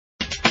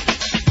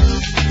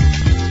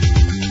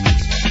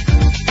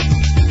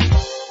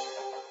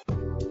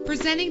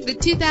Presenting the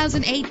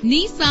 2008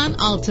 Nissan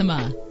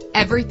Altima.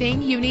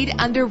 Everything you need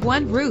under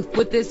one roof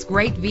with this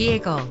great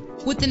vehicle.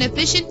 With an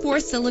efficient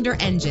 4-cylinder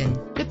engine,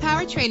 the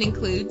powertrain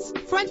includes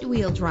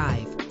front-wheel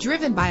drive,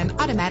 driven by an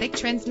automatic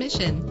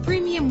transmission.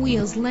 Premium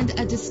wheels lend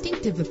a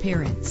distinctive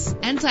appearance.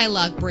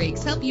 Anti-lock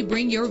brakes help you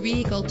bring your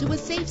vehicle to a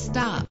safe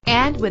stop.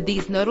 And with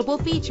these notable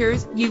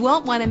features, you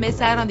won't want to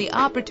miss out on the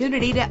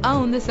opportunity to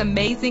own this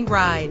amazing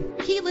ride.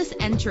 Keyless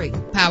entry,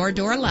 power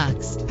door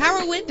locks,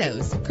 power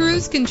windows,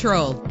 cruise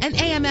control, an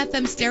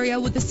AM/FM stereo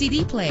with a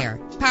CD player,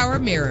 power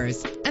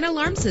mirrors, an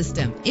alarm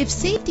system. If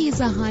safety is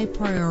a high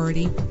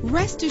priority,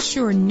 rest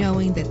assured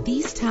knowing that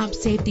these top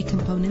safety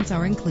components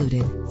are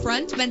included.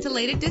 Front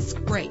ventilated disc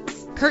brakes,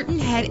 curtain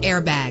head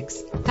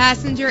airbags,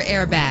 passenger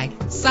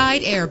airbag,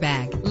 side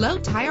airbag, low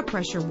tire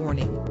pressure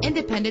warning,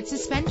 independent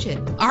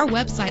suspension. Our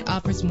website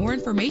offers more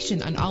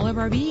information on all of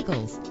our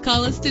vehicles.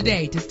 Call us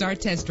today to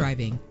start test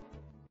driving.